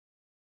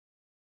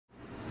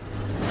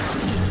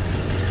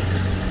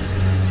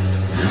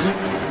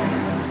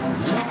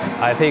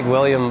I think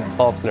William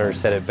Faulkner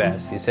said it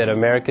best. He said,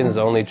 Americans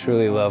only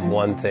truly love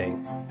one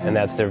thing, and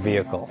that's their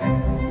vehicle.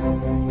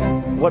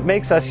 What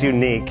makes us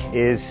unique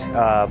is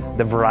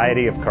the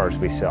variety of cars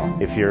we sell.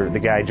 If you're the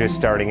guy just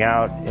starting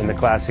out in the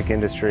classic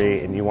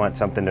industry and you want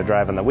something to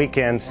drive on the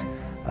weekends,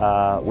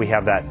 we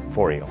have that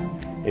for you.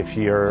 If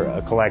you're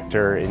a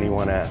collector and you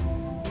want to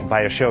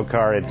buy a show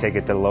car and take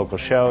it to the local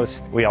shows,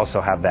 we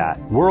also have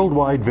that.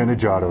 Worldwide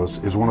Vintage Autos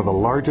is one of the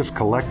largest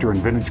collector and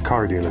vintage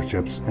car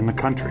dealerships in the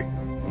country.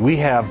 We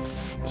have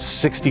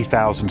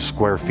 60,000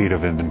 square feet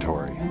of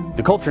inventory.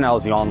 The culture now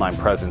is the online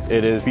presence.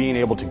 It is being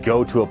able to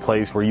go to a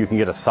place where you can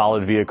get a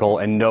solid vehicle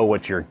and know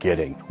what you're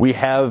getting. We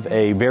have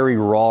a very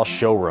raw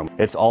showroom.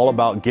 It's all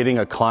about getting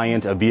a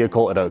client a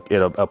vehicle at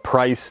a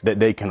price that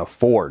they can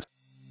afford.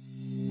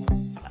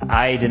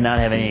 I did not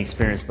have any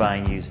experience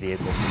buying used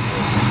vehicles.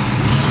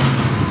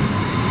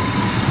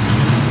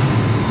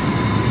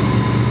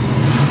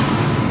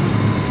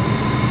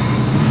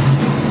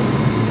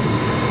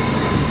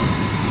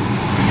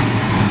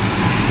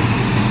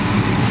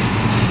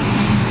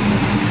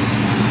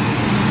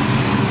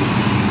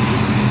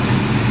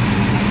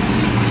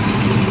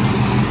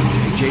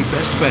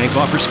 Best Bank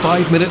offers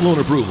 5-minute loan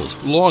approvals,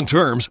 long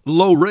terms,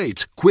 low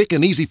rates, quick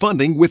and easy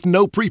funding with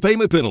no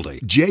prepayment penalty.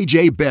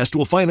 JJ Best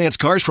will finance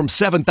cars from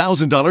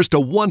 $7,000 to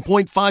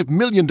 $1.5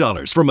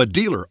 million from a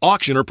dealer,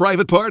 auction, or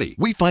private party.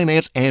 We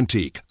finance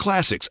antique,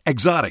 classics,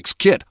 exotics,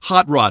 kit,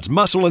 hot rods,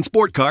 muscle, and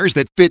sport cars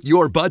that fit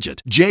your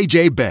budget.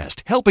 JJ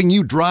Best, helping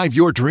you drive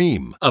your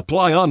dream.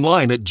 Apply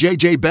online at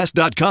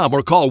jjbest.com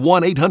or call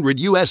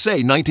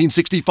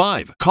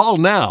 1-800-USA-1965. Call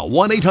now,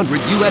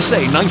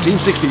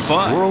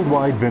 1-800-USA-1965.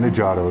 Worldwide Vintage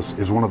Autos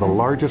is one of the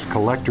largest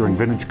collector and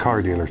vintage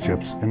car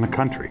dealerships in the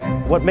country.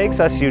 What makes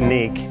us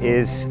unique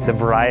is the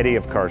variety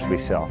of cars we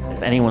sell.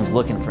 If anyone's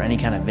looking for any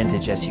kind of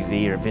vintage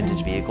SUV or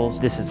vintage vehicles,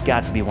 this has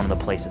got to be one of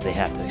the places they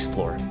have to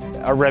explore.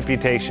 Our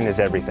reputation is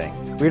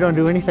everything. We don't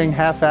do anything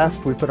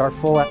half-assed. We put our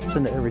full ass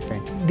into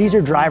everything. These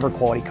are driver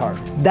quality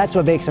cars. That's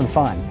what makes them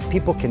fun.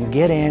 People can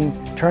get in,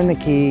 turn the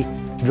key,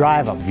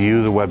 drive them.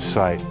 View the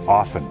website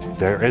often.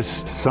 There is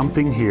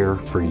something here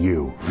for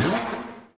you.